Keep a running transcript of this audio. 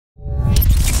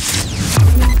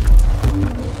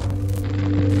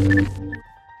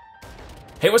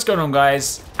Hey, what's going on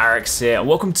guys? Arekkz here, and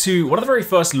welcome to one of the very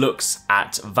first looks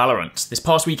at Valorant. This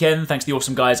past weekend, thanks to the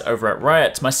awesome guys over at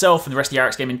Riot, myself and the rest of the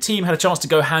Arekkz gaming team had a chance to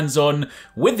go hands-on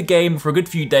with the game for a good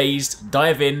few days,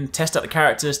 dive in, test out the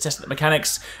characters, test out the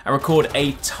mechanics, and record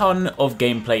a ton of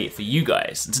gameplay for you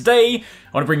guys. And today,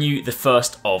 I want to bring you the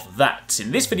first of that.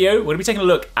 In this video, we're going to be taking a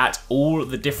look at all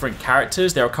the different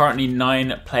characters. There are currently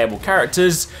 9 playable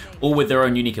characters, all with their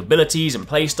own unique abilities and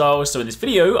playstyles. So in this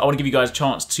video, I want to give you guys a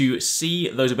chance to see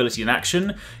those abilities in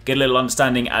action, get a little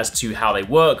understanding as to how they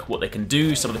work, what they can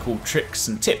do, some of the cool tricks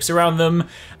and tips around them. And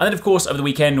then of course, over the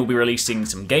weekend, we'll be releasing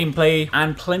some gameplay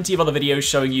and plenty of other videos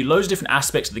showing you loads of different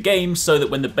aspects of the game so that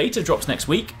when the beta drops next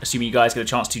week, assuming you guys get a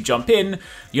chance to jump in,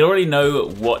 you'll already know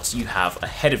what you have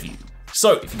ahead of you.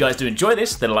 So, if you guys do enjoy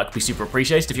this, then a like would be super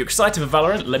appreciated. If you're excited for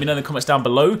Valorant, let me know in the comments down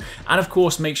below. And of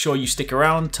course, make sure you stick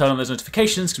around, turn on those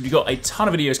notifications, because we've got a ton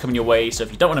of videos coming your way, so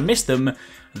if you don't want to miss them,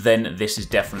 then this is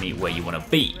definitely where you want to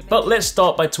be. But let's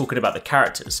start by talking about the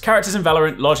characters. Characters in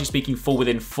Valorant, largely speaking, fall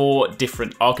within 4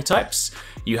 different archetypes.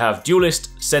 You have Duelist,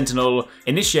 Sentinel,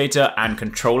 Initiator, and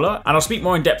Controller. And I'll speak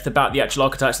more in depth about the actual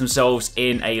archetypes themselves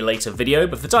in a later video,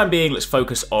 but for the time being, let's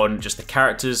focus on just the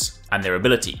characters and their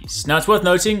abilities. Now, it's worth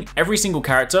noting, every single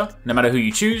character, no matter who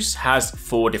you choose, has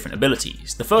 4 different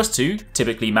abilities. The first 2,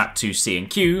 typically mapped to C and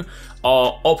Q,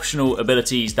 are optional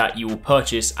abilities that you will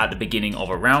purchase at the beginning of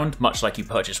a round, much like you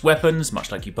purchase weapons,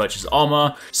 much like you purchase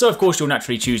armor. So of course, you'll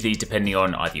naturally choose these depending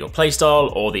on either your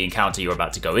playstyle or the encounter you're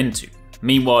about to go into.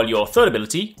 Meanwhile, your third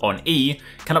ability, on E,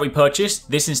 cannot be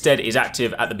purchased. This instead is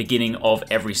active at the beginning of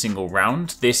every single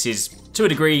round. This is, to a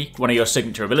degree, one of your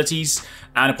signature abilities,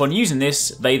 and upon using this,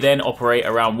 they then operate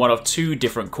around one of 2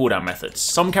 different cooldown methods.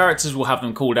 Some characters will have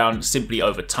them cooldown simply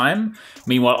over time,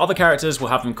 meanwhile other characters will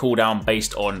have them cooldown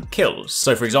based on kills.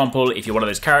 So for example, if you're one of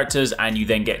those characters and you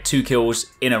then get 2 kills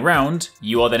in a round,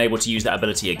 you are then able to use that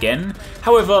ability again.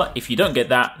 However, if you don't get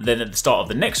that, then at the start of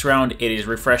the next round, it is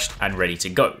refreshed and ready to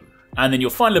go. And then your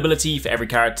final ability for every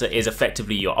character is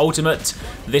effectively your ultimate.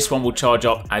 This one will charge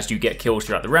up as you get kills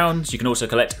throughout the rounds. You can also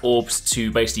collect orbs to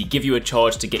basically give you a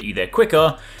charge to get you there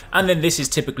quicker. And then this is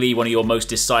typically one of your most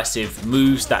decisive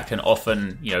moves that can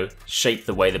often, shape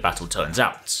the way the battle turns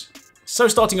out. So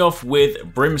starting off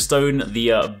with Brimstone,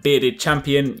 the bearded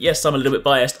champion. Yes, I'm a little bit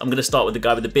biased. I'm going to start with the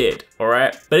guy with the beard,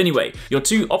 alright? But anyway, your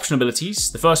 2 optional abilities.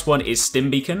 The first one is Stim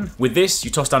Beacon. With this, you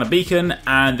toss down a beacon,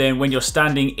 and then when you're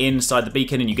standing inside the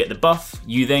beacon and you get the buff,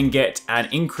 you then get an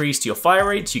increase to your fire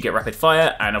rate. You get rapid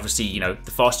fire, and obviously,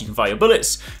 the faster you can fire your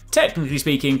bullets, technically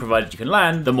speaking, provided you can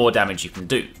land, the more damage you can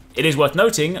do. It is worth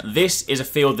noting, this is a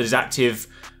field that is active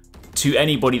to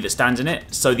anybody that stands in it,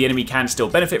 so the enemy can still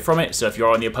benefit from it. So if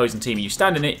you're on the opposing team and you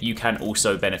stand in it, you can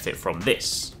also benefit from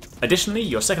this. Additionally,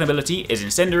 your second ability is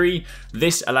Incendiary.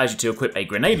 This allows you to equip a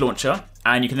grenade launcher,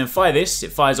 and you can then fire this.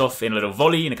 It fires off in a little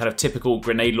volley in a kind of typical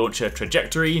grenade launcher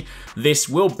trajectory. This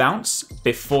will bounce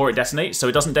before it detonates, so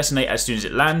it doesn't detonate as soon as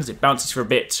it lands. It bounces for a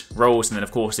bit, rolls, and then of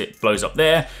course it blows up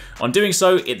there. On doing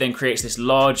so, it then creates this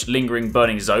large lingering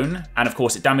burning zone, and of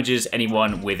course it damages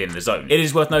anyone within the zone. It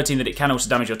is worth noting that it can also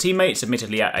damage your teammates,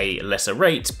 admittedly at a lesser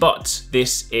rate, but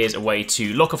this is a way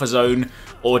to lock off a zone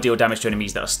or deal damage to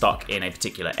enemies that are stuck in a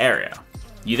particular area.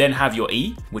 You then have your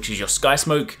E, which is your Sky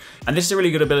Smoke, and this is a really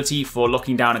good ability for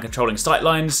locking down and controlling sight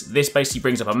lines. This basically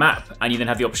brings up a map, and you then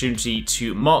have the opportunity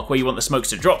to mark where you want the smokes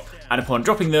to drop, and upon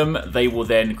dropping them, they will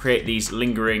then create these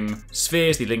lingering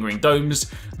spheres, these lingering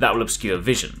domes, that will obscure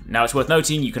vision. Now it's worth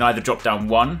noting, you can either drop down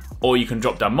 1, or you can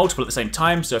drop down multiple at the same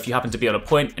time, so if you happen to be on a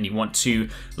point and you want to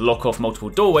lock off multiple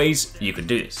doorways, you can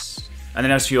do this. And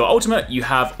then as for your ultimate, you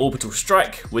have Orbital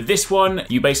Strike. With this one,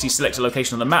 you basically select a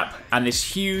location on the map, and this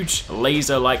huge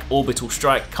laser-like orbital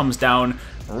strike comes down,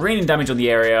 raining damage on the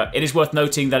area. It is worth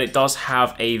noting that it does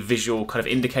have a visual kind of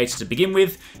indicator to begin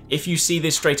with. If you see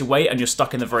this straight away and you're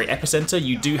stuck in the very epicenter,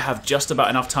 you do have just about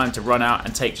enough time to run out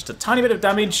and take just a tiny bit of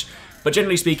damage, but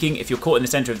generally speaking, if you're caught in the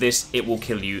center of this, it will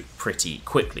kill you pretty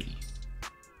quickly.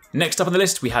 Next up on the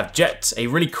list, we have Jett, a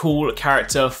really cool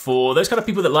character for those kind of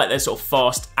people that like their sort of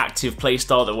fast, active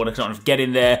playstyle, that want to kind of get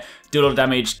in there, do a lot of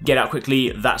damage, get out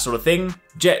quickly, that sort of thing.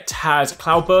 Jett has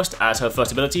Cloudburst as her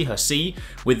first ability, her C.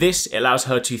 With this, it allows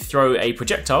her to throw a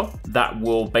projectile that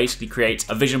will basically create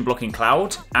a vision blocking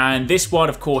cloud. And this one,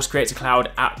 of course, creates a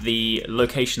cloud at the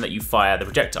location that you fire the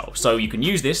projectile. So you can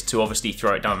use this to obviously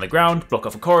throw it down on the ground, block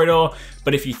off a corridor,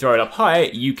 but if you throw it up high,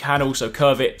 you can also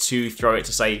curve it to throw it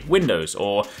to, say, windows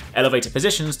or elevator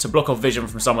positions to block off vision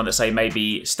from someone that, say,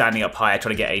 maybe standing up higher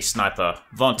trying to get a sniper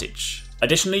vantage.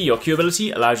 Additionally, your Q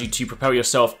ability allows you to propel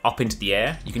yourself up into the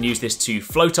air. You can use this to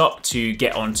float up to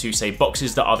get onto, say,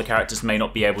 boxes that other characters may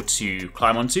not be able to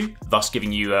climb onto, thus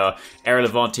giving you an aerial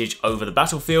advantage over the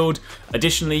battlefield.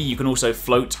 Additionally, you can also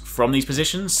float from these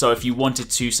positions, so if you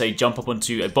wanted to, say, jump up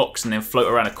onto a box and then float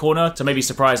around a corner to maybe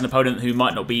surprise an opponent who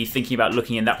might not be thinking about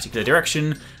looking in that particular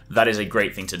direction, that is a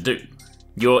great thing to do.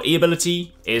 Your E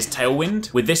ability is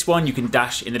Tailwind. With this one, you can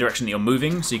dash in the direction that you're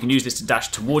moving, so you can use this to dash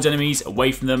towards enemies,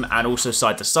 away from them, and also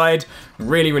side to side.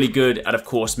 Really, really good at, of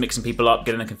course, mixing people up,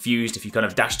 getting them confused. If you kind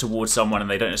of dash towards someone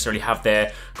and they don't necessarily have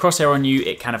their crosshair on you,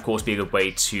 it can, of course, be a good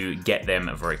way to get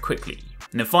them very quickly.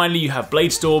 And then finally, you have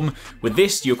Blade Storm. With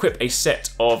this, you equip a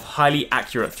set of highly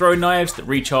accurate throwing knives that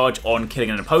recharge on killing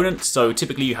an opponent. So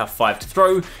typically you have 5 to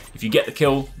throw. If you get the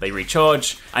kill, they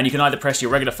recharge. And you can either press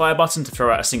your regular fire button to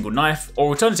throw out a single knife, or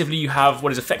alternatively, you have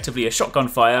what is effectively a shotgun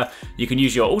fire. You can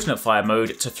use your alternate fire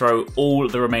mode to throw all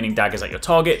the remaining daggers at your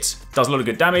target. Does a lot of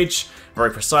good damage,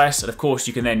 very precise, and of course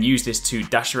you can then use this to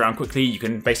dash around quickly. You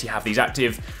can basically have these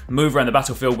active, move around the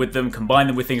battlefield with them, combine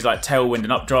them with things like Tailwind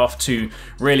and Updraft to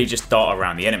really just dart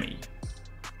around the enemy.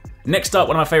 Next up,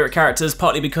 one of my favourite characters,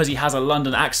 partly because he has a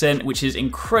London accent, which is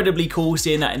incredibly cool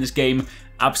seeing that in this game.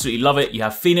 Absolutely love it. You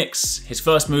have Phoenix. His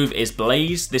first move is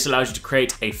Blaze. This allows you to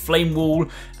create a flame wall.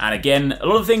 And again, a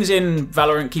lot of things in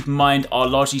Valorant, keep in mind, are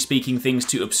largely speaking things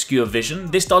to obscure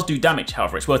vision. This does do damage,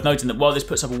 however. It's worth noting that while this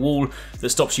puts up a wall that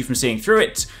stops you from seeing through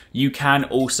it, you can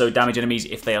also damage enemies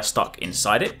if they are stuck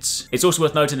inside it. It's also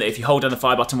worth noting that if you hold down the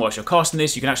fire button whilst you're casting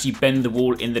this, you can actually bend the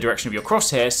wall in the direction of your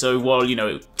crosshair. So while,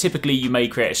 typically you may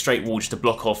create a straight wall just to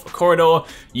block off a corridor,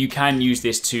 you can use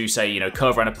this to, say,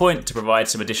 curve around a point to provide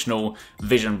some additional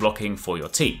vision blocking for your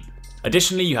team.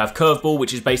 Additionally, you have Curveball,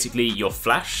 which is basically your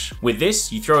flash. With this,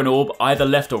 you throw an orb either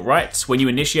left or right. When you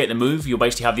initiate the move, you'll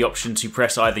basically have the option to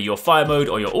press either your fire mode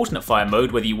or your alternate fire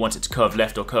mode, whether you want it to curve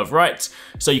left or curve right.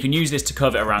 So you can use this to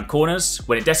curve it around corners.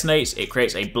 When it detonates, it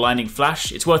creates a blinding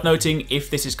flash. It's worth noting, if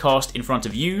this is cast in front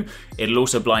of you, it'll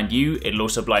also blind you, it'll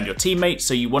also blind your teammates.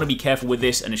 So you want to be careful with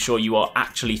this and ensure you are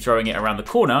actually throwing it around the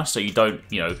corner so you don't,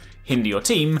 hinder your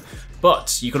team.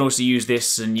 But you can also use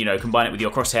this and, combine it with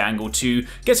your crosshair angle to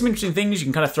get some interesting things. You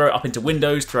can kind of throw it up into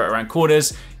windows, throw it around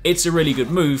corners. It's a really good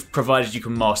move, provided you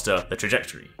can master the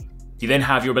trajectory. You then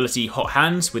have your ability Hot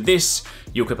Hands. With this,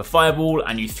 you equip a fireball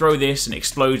and you throw this and it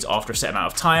explodes after a set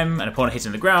amount of time, and upon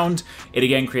hitting the ground, it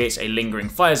again creates a lingering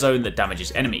fire zone that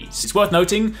damages enemies. It's worth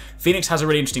noting, Phoenix has a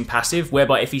really interesting passive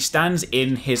whereby if he stands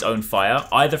in his own fire,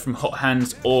 either from Hot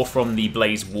Hands or from the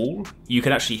Blaze wall, you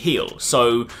can actually heal.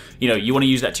 So, you want to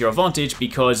use that to your advantage,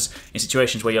 because in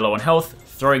situations where you're low on health,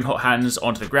 throwing Hot Hands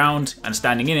onto the ground and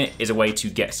standing in it is a way to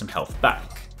get some health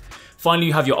back. Finally,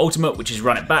 you have your ultimate, which is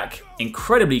Run It Back.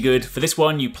 Incredibly good. For this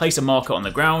one, you place a marker on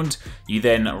the ground, you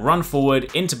then run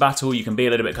forward into battle. You can be a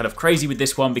little bit kind of crazy with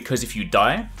this one, because if you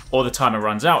die or the timer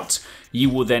runs out, you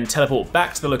will then teleport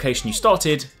back to the location you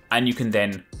started and you can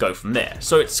then go from there.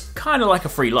 So it's kind of like a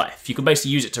free life. You can basically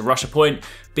use it to rush a point,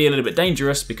 be a little bit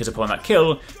dangerous, because upon that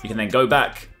kill, you can then go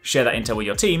back, share that intel with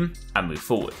your team and move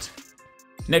forward.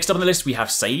 Next up on the list, we have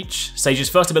Sage. Sage's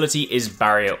first ability is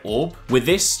Barrier Orb. With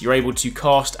this, you're able to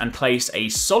cast and place a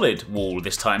solid wall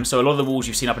this time. So a lot of the walls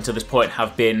you've seen up until this point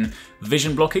have been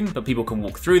vision blocking, but people can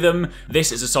walk through them.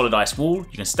 This is a solid ice wall.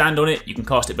 You can stand on it, you can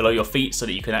cast it below your feet so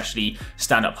that you can actually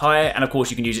stand up higher, and of course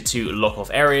you can use it to lock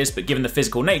off areas, but given the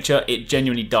physical nature, it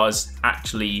genuinely does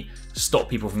actually stop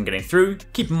people from getting through.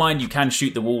 Keep in mind you can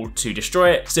shoot the wall to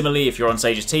destroy it. Similarly, if you're on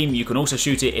Sage's team, you can also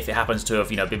shoot it if it happens to have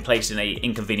been placed in an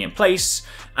inconvenient place,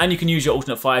 and you can use your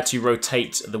alternate fire to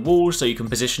rotate the wall so you can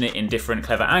position it in different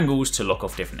clever angles to lock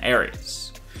off different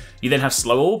areas. You then have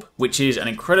Slow Orb, which is an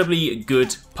incredibly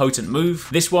good, potent move.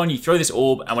 This one, you throw this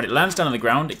orb, and when it lands down on the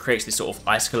ground, it creates this sort of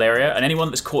icicle area, and anyone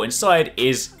that's caught inside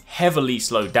is heavily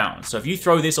slowed down. So if you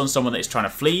throw this on someone that is trying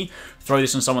to flee, throw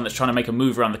this on someone that's trying to make a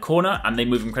move around the corner, and they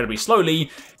move incredibly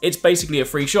slowly, it's basically a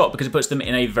free shot because it puts them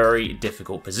in a very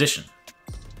difficult position.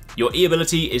 Your E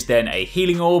ability is then a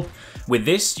Healing Orb. With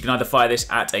this, you can either fire this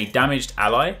at a damaged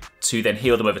ally to then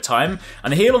heal them over time.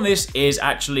 And the heal on this is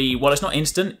actually, while it's not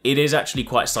instant, it is actually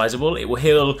quite sizable. It will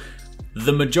heal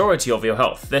the majority of your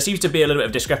health. There seems to be a little bit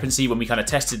of discrepancy when we kind of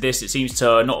tested this. It seems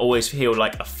to not always heal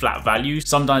like a flat value.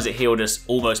 Sometimes it healed us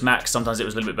almost max, sometimes it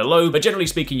was a little bit below, but generally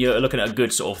speaking, you're looking at a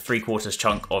good sort of 3/4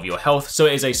 chunk of your health, so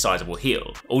it is a sizable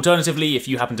heal. Alternatively, if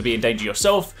you happen to be in danger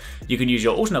yourself, you can use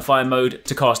your alternate fire mode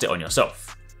to cast it on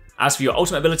yourself. As for your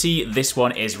ultimate ability, this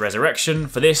one is Resurrection.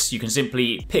 For this, you can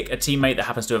simply pick a teammate that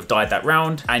happens to have died that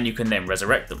round, and you can then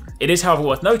resurrect them. It is, however,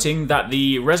 worth noting that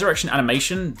the resurrection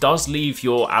animation does leave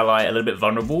your ally a little bit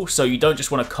vulnerable, so you don't just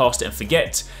want to cast it and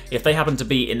forget. If they happen to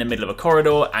be in the middle of a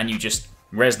corridor and you just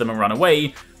res them and run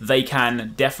away, they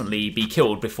can definitely be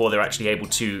killed before they're actually able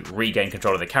to regain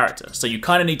control of the character. So you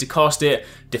kind of need to cast it,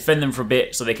 defend them for a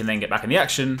bit so they can then get back in the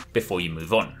action before you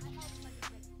move on.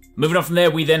 Moving on from there,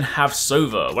 we then have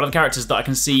Sova, one of the characters that I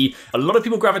can see a lot of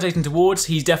people gravitating towards.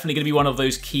 He's definitely going to be one of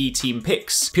those key team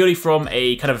picks, purely from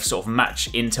a kind of sort of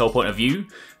match intel point of view.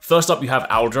 First up, you have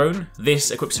Owl Drone. This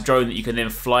equips a drone that you can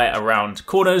then fly around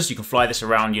corners. You can fly this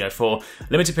around, for a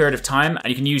limited period of time,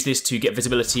 and you can use this to get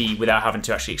visibility without having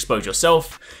to actually expose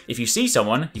yourself. If you see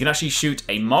someone, you can actually shoot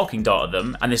a marking dart at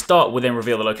them, and this dart will then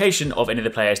reveal the location of any of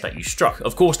the players that you struck.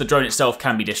 Of course, the drone itself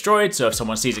can be destroyed, so if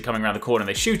someone sees it coming around the corner and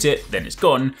they shoot it, then it's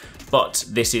gone, but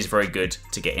this is very good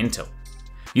to get intel.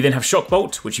 You then have Shock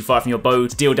Bolt, which you fire from your bow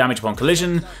to deal damage upon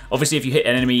collision. Obviously, if you hit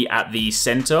an enemy at the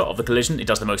center of the collision, it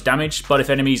does the most damage, but if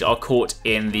enemies are caught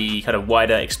in the kind of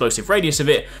wider explosive radius of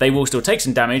it, they will still take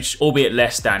some damage, albeit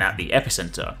less than at the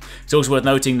epicenter. It's also worth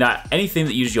noting that anything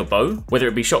that uses your bow, whether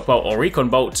it be Shock Bolt or Recon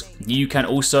Bolt, you can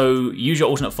also use your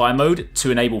alternate fire mode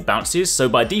to enable bounces, so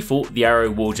by default, the arrow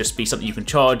will just be something you can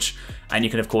charge, and you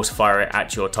can of course fire it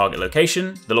at your target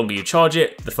location. The longer you charge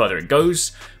it, the further it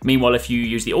goes. Meanwhile, if you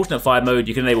use the alternate fire mode,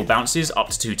 you can enable bounces up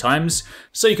to 2 times,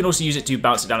 so you can also use it to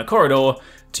bounce it down a corridor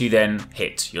to then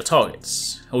hit your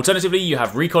targets. Alternatively, you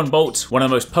have Recon Bolt, one of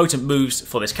the most potent moves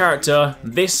for this character.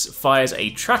 This fires a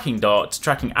tracking dart,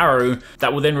 tracking arrow,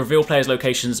 that will then reveal players'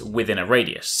 locations within a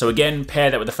radius. So again, pair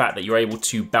that with the fact that you're able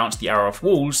to bounce the arrow off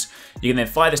walls, you can then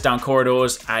fire this down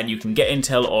corridors and you can get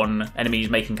intel on enemies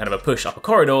making kind of a push up a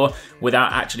corridor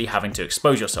without actually having to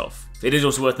expose yourself. It is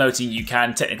also worth noting you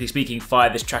can, technically speaking,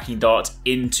 fire this tracking dart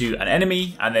into an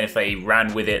enemy, and then if they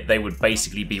ran with it, they would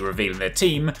basically be revealing their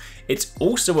team. It's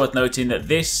also worth noting that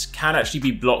this can actually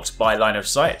be blocked by line of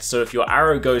sight, so if your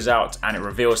arrow goes out and it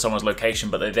reveals someone's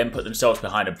location but they then put themselves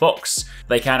behind a box,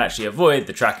 they can actually avoid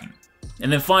the tracking.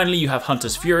 And then finally you have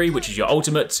Hunter's Fury, which is your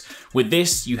ultimate. With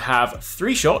this you have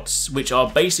 3 shots, which are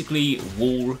basically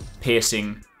wall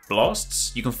piercing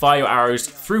blasts. You can fire your arrows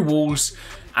through walls,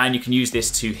 and you can use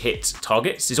this to hit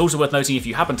targets. It's also worth noting if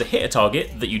you happen to hit a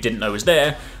target that you didn't know was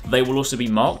there, they will also be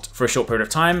marked for a short period of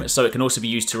time, so it can also be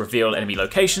used to reveal enemy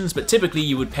locations, but typically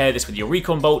you would pair this with your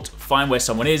Recon Bolt, find where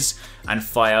someone is, and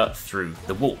fire through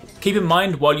the wall. Keep in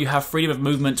mind, while you have freedom of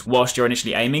movement whilst you're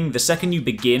initially aiming, the second you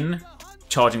begin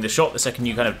charging the shot, the second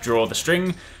you kind of draw the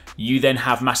string, you then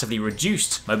have massively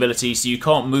reduced mobility, so you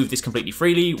can't move this completely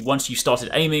freely. Once you started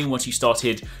aiming, once you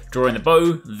started drawing the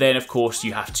bow, then of course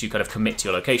you have to kind of commit to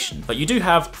your location. But you do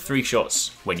have 3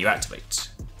 shots when you activate.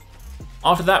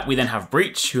 After that, we then have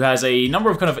Breach, who has a number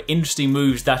of kind of interesting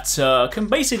moves that can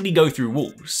basically go through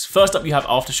walls. First up, you have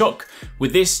Aftershock.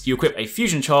 With this, you equip a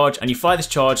fusion charge, and you fire this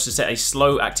charge to set a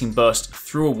slow-acting burst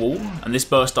through a wall, and this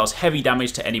burst does heavy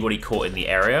damage to anybody caught in the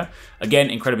area.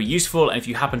 Again, incredibly useful, and if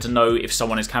you happen to know if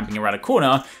someone is camping around a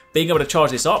corner, being able to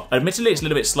charge this up, admittedly it's a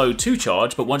little bit slow to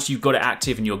charge, but once you've got it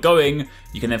active and you're going,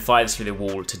 you can then fire this through the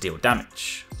wall to deal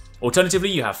damage. Alternatively,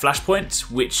 you have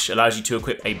Flashpoint, which allows you to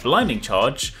equip a blinding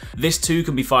charge. This too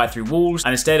can be fired through walls,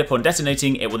 and instead upon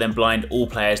detonating, it will then blind all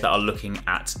players that are looking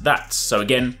at that. So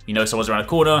again, you know someone's around a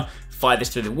corner, fire this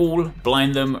through the wall,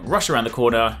 blind them, rush around the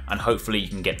corner, and hopefully you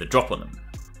can get the drop on them.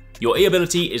 Your E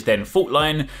ability is then Fault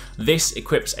Line. This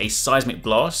equips a Seismic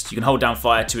Blast. You can hold down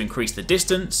fire to increase the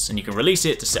distance, and you can release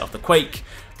it to set off the quake.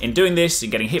 In doing this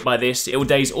and getting hit by this, it will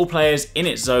daze all players in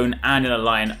its zone and in a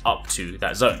line up to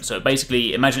that zone. So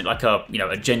basically, imagine it like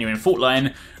a genuine fault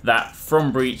line that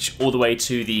from Breach all the way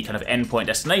to the kind of endpoint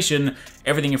destination,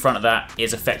 everything in front of that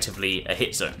is effectively a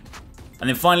hit zone. And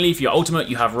then finally, for your ultimate,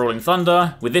 you have Rolling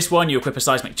Thunder. With this one, you equip a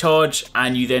Seismic Charge,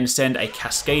 and you then send a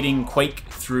cascading quake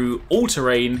through all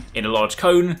terrain in a large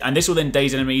cone, and this will then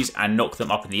daze enemies and knock them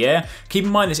up in the air. Keep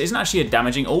in mind, this isn't actually a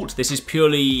damaging ult. This is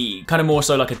purely kind of more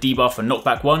so like a debuff and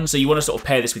knockback one, so you want to sort of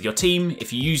pair this with your team.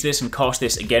 If you use this and cast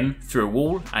this again through a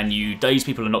wall, and you daze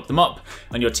people and knock them up,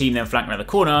 and your team then flank around the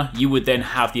corner, you would then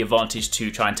have the advantage to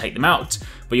try and take them out,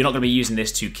 but you're not going to be using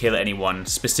this to kill anyone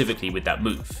specifically with that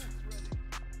move.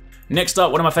 Next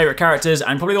up, one of my favourite characters,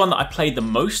 and probably the one that I played the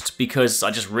most because I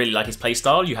just really like his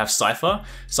playstyle, you have Cypher.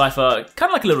 Cypher, kind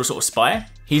of like a little sort of spy.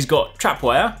 He's got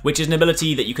Trapwire, which is an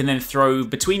ability that you can then throw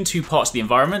between 2 parts of the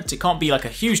environment. It can't be like a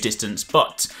huge distance,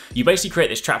 but you basically create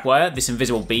this Trapwire, this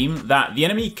invisible beam, that the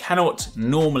enemy cannot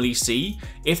normally see.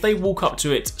 If they walk up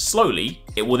to it slowly,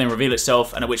 it will then reveal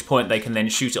itself, and at which point they can then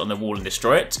shoot it on the wall and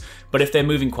destroy it. But if they're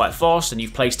moving quite fast and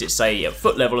you've placed it, say, at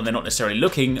foot level and they're not necessarily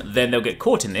looking, then they'll get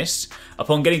caught in this.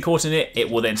 Upon getting caught in it,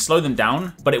 it will then slow them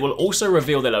down, but it will also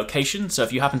reveal their location. So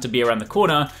if you happen to be around the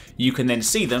corner, you can then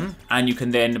see them, and you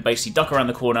can then basically duck around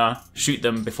the corner, shoot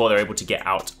them before they're able to get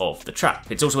out of the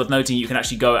trap. It's also worth noting you can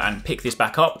actually go and pick this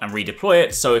back up and redeploy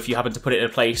it, so if you happen to put it in a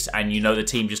place and you know the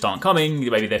team just aren't coming,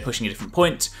 maybe they're pushing a different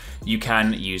point, you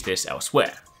can use this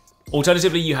elsewhere.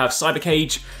 Alternatively, you have Cyber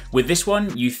Cage. With this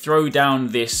one, you throw down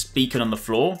this beacon on the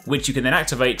floor, which you can then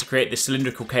activate to create this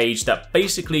cylindrical cage that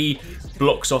basically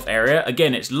blocks off area.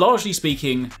 Again, it's largely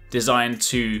speaking designed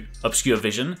to obscure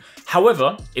vision.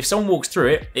 However, if someone walks through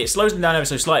it, it slows them down ever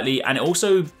so slightly, and it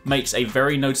also makes a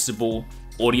very noticeable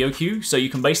audio cue, so you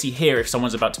can basically hear if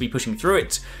someone's about to be pushing through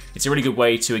it. It's a really good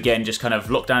way to, again, just kind of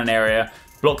lock down an area,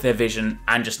 block their vision,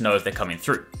 and just know if they're coming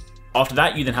through. After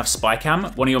that, you then have Spy Cam,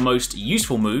 one of your most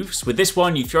useful moves. With this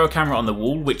one, you throw a camera on the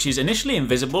wall, which is initially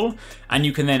invisible, and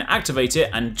you can then activate it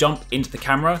and jump into the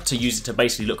camera to use it to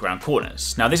basically look around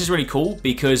corners. Now, this is really cool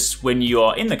because when you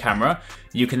are in the camera,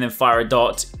 you can then fire a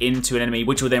dart into an enemy,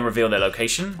 which will then reveal their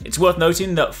location. It's worth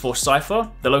noting that for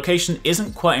Cypher, the location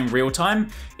isn't quite in real time.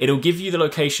 It'll give you the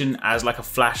location as like a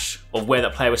flash of where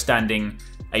that player was standing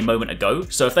a moment ago.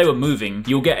 So if they were moving,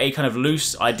 you'll get a kind of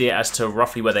loose idea as to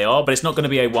roughly where they are, but it's not going to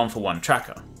be a one-for-one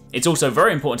tracker. It's also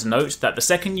very important to note that the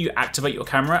second you activate your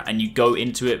camera and you go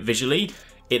into it visually,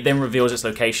 it then reveals its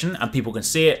location and people can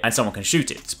see it and someone can shoot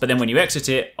it. But then when you exit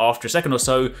it, after a second or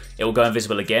so, it will go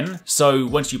invisible again. So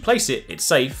once you place it, it's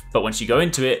safe, but once you go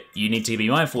into it, you need to be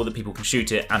mindful that people can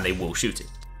shoot it and they will shoot it.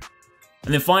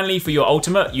 And then finally, for your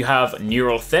ultimate, you have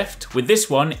Neural Theft. With this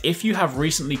one, if you have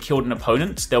recently killed an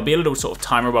opponent, there'll be a little sort of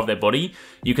timer above their body.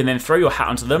 You can then throw your hat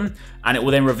onto them, and it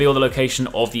will then reveal the location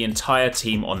of the entire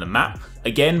team on the map.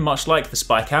 Again, much like the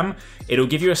Spy Cam, it'll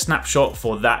give you a snapshot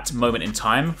for that moment in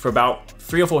time. For about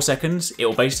 3 or 4 seconds, it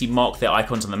will basically mark their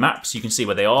icons on the map so you can see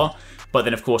where they are. But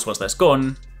then, of course, once that's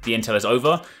gone, the intel is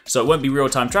over, so it won't be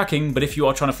real-time tracking, but if you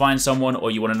are trying to find someone or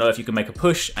you want to know if you can make a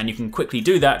push and you can quickly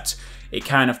do that, it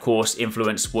can, of course,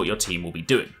 influence what your team will be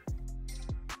doing.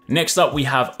 Next up, we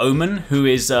have Omen, who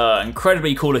is an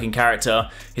incredibly cool-looking character.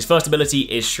 His first ability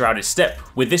is Shrouded Step.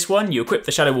 With this one, you equip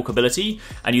the Shadow Walk ability,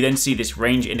 and you then see this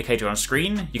range indicator on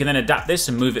screen. You can then adapt this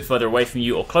and move it further away from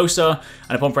you or closer,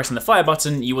 and upon pressing the fire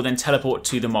button, you will then teleport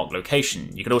to the marked location.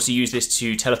 You can also use this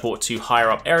to teleport to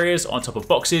higher up areas on top of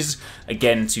boxes,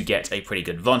 again to get a pretty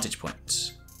good vantage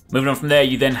point. Moving on from there,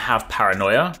 you then have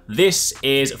Paranoia. This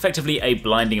is effectively a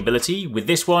blinding ability. With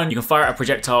this one, you can fire a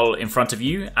projectile in front of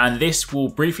you, and this will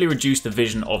briefly reduce the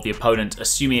vision of the opponent,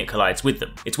 assuming it collides with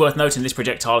them. It's worth noting this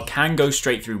projectile can go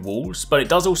straight through walls, but it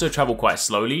does also travel quite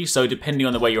slowly, so depending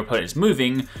on the way your opponent is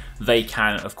moving, they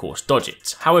can, of course, dodge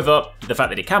it. However, the fact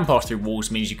that it can pass through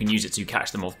walls means you can use it to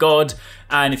catch them off guard,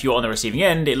 and if you're on the receiving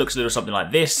end, it looks a little something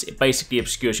like this. It basically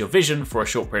obscures your vision for a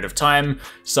short period of time,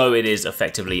 so it is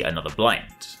effectively another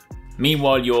blind.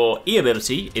 Meanwhile, your E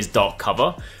ability is Dark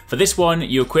Cover. For this one,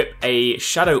 you equip a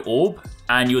Shadow Orb,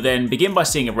 and you'll then begin by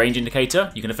seeing a range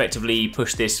indicator. You can effectively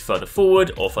push this further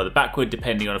forward or further backward,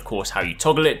 depending on, of course, how you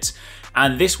toggle it.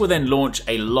 And this will then launch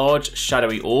a large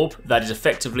shadowy orb that is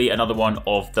effectively another one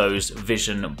of those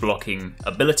vision blocking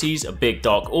abilities, a big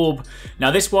dark orb.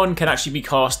 Now, this one can actually be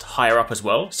cast higher up as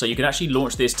well, so you can actually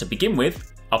launch this to begin with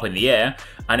up in the air,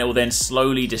 and it will then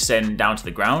slowly descend down to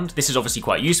the ground. This is obviously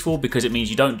quite useful because it means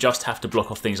you don't just have to block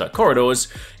off things like corridors,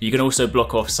 you can also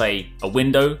block off, say, a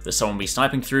window that someone will be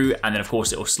sniping through, and then of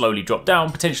course it will slowly drop down,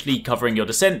 potentially covering your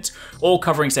descent, or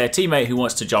covering, say, a teammate who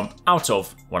wants to jump out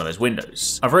of one of those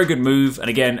windows. A very good move, and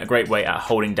again, a great way at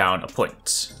holding down a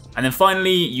point. And then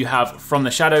finally, you have From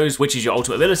the Shadows, which is your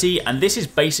ultimate ability, and this is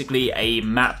basically a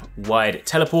map-wide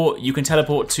teleport. You can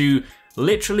teleport to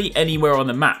literally anywhere on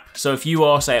the map. So if you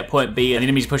are, say, at point B and the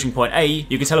enemy's pushing point A,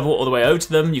 you can teleport all the way over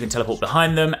to them, you can teleport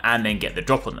behind them, and then get the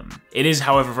drop on them. It is,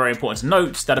 however, very important to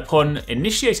note that upon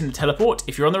initiating the teleport,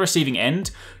 if you're on the receiving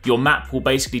end, your map will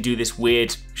basically do this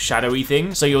weird shadowy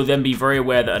thing, so you'll then be very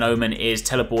aware that an Omen is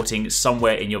teleporting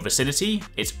somewhere in your vicinity.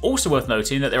 It's also worth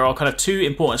noting that there are kind of two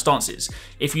important stances.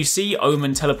 If you see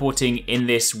Omen teleporting in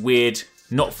this weird,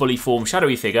 not fully formed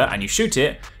shadowy figure and you shoot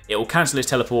it, it will cancel his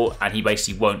teleport and he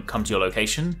basically won't come to your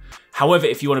location. However,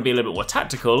 if you want to be a little bit more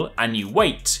tactical and you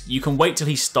wait, you can wait till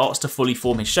he starts to fully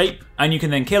form his shape, and you can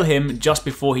then kill him just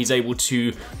before he's able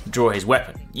to draw his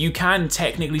weapon. You can,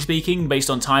 technically speaking, based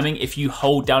on timing, if you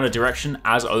hold down a direction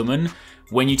as Omen,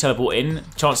 when you teleport in,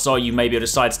 chances are you may be able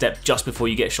to sidestep just before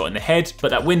you get shot in the head,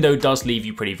 but that window does leave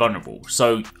you pretty vulnerable.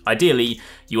 So ideally,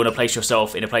 you want to place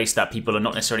yourself in a place that people are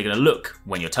not necessarily going to look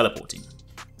when you're teleporting.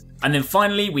 And then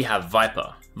finally, we have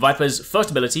Viper. Viper's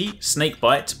first ability, Snake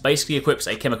Bite, basically equips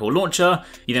a chemical launcher.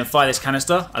 You then fire this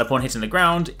canister, and upon hitting the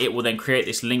ground, it will then create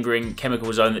this lingering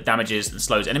chemical zone that damages and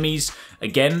slows enemies.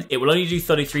 Again, it will only do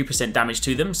 33% damage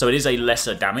to them, so it is a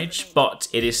lesser damage, but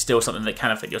it is still something that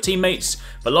can affect your teammates.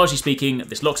 But largely speaking,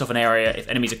 this locks off an area. If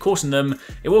enemies are caught in them,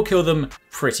 it will kill them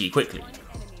pretty quickly.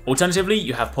 Alternatively,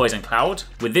 you have Poison Cloud.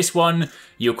 With this one,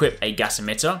 you equip a gas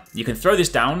emitter. You can throw this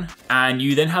down, and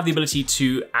you then have the ability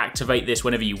to activate this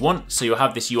whenever you want. So you'll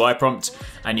have this UI prompt,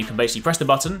 and you can basically press the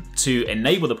button to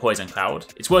enable the Poison Cloud.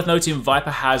 It's worth noting Viper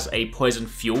has a poison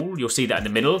fuel. You'll see that in the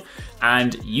middle,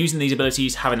 and using these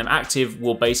abilities, having them active,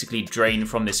 will basically drain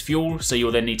from this fuel. So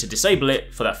you'll then need to disable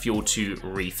it for that fuel to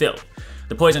refill.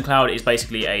 The Poison Cloud is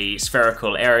basically a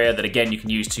spherical area that, again, you can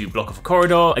use to block off a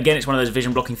corridor. Again, it's one of those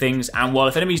vision blocking things, and while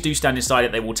if enemies do stand inside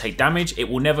it, they will take damage, it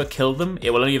will never kill them.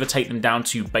 It will only ever take them down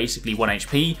to basically 1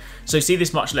 HP, so see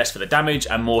this much less for the damage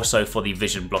and more so for the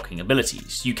vision blocking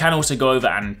abilities. You can also go over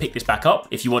and pick this back up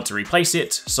if you want to replace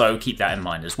it, so keep that in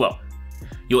mind as well.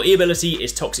 Your E ability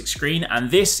is Toxic Screen, and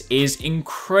this is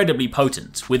incredibly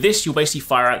potent. With this, you'll basically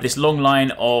fire out this long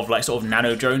line of like sort of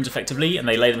nano drones effectively, and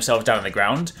they lay themselves down on the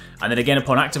ground. And then again,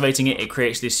 upon activating it, it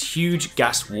creates this huge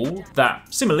gas wall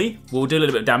that similarly will do a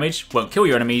little bit of damage, won't kill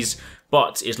your enemies,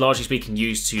 but is largely speaking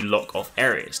used to lock off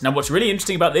areas. Now, what's really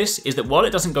interesting about this is that while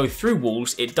it doesn't go through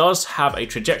walls, it does have a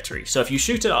trajectory. So if you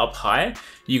shoot it up high,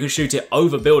 you can shoot it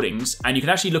over buildings, and you can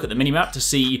actually look at the minimap to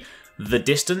see the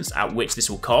distance at which this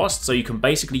will cast. So you can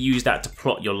basically use that to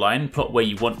plot your line, plot where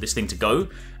you want this thing to go,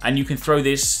 and you can throw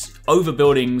this over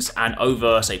buildings and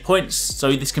over, say, points.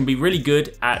 So this can be really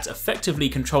good at effectively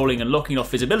controlling and locking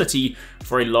off visibility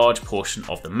for a large portion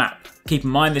of the map. Keep in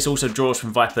mind, this also draws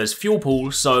from Viper's fuel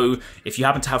pool, so if you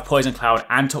happen to have Poison Cloud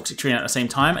and Toxic Screen at the same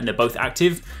time and they're both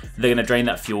active, they're going to drain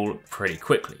that fuel pretty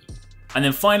quickly. And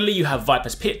then finally, you have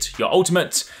Viper's Pit, your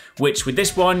ultimate, which with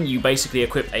this one, you basically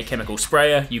equip a chemical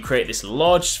sprayer. You create this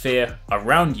large sphere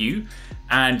around you,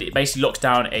 and it basically locks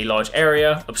down a large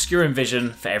area, obscuring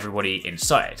vision for everybody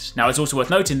inside. Now, it's also worth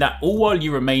noting that all while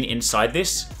you remain inside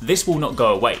this will not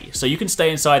go away. So you can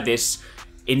stay inside this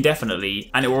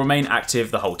indefinitely, and it will remain active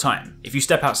the whole time. If you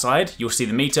step outside, you'll see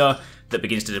the meter that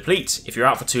begins to deplete. If you're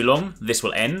out for too long, this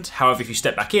will end. However, if you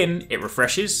step back in, it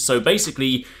refreshes. So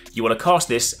basically, you want to cast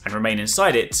this and remain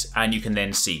inside it, and you can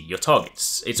then see your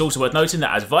targets. It's also worth noting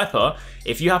that as Viper,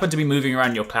 if you happen to be moving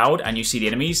around your cloud and you see the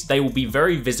enemies, they will be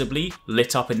very visibly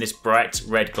lit up in this bright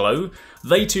red glow.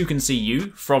 They too can see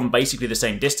you from basically the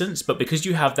same distance, but because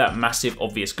you have that massive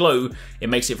obvious glow, it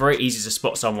makes it very easy to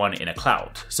spot someone in a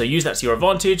cloud. So use that to your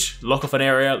advantage, lock off an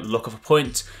area, lock off a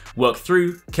point, work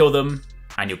through, kill them,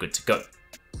 and you're good to go.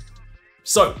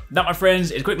 So that, my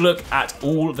friends, is a quick look at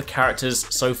all the characters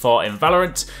so far in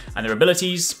Valorant and their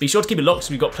abilities. Be sure to keep it locked,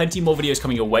 we've got plenty more videos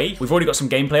coming your way. We've already got some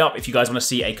gameplay up if you guys want to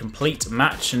see a complete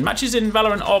match, and matches in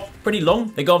Valorant are pretty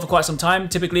long. They go on for quite some time,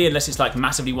 typically, unless it's like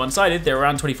massively one-sided. They're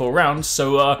around 24 rounds,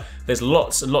 so there's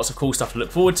lots and lots of cool stuff to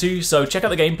look forward to. So check out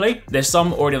the gameplay. There's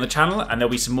some already on the channel, and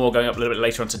there'll be some more going up a little bit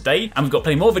later on today, and we've got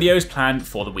plenty more videos planned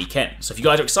for the weekend. So if you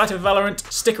guys are excited for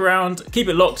Valorant, stick around, keep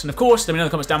it locked, and of course, let me know in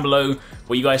the comments down below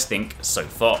what you guys think so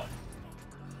far.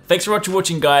 Thanks so much for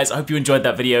watching, guys. I hope you enjoyed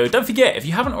that video. Don't forget, if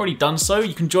you haven't already done so,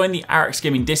 you can join the Arekkz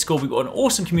Gaming Discord. We've got an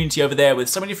awesome community over there with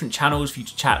so many different channels for you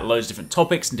to chat loads of different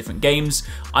topics and different games.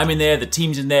 I'm in there, the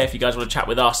team's in there. If you guys want to chat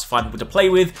with us, find people to play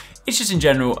with, it's just in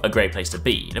general a great place to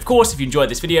be. And of course, if you enjoyed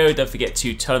this video, don't forget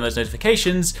to turn on those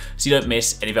notifications so you don't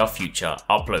miss any of our future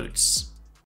uploads.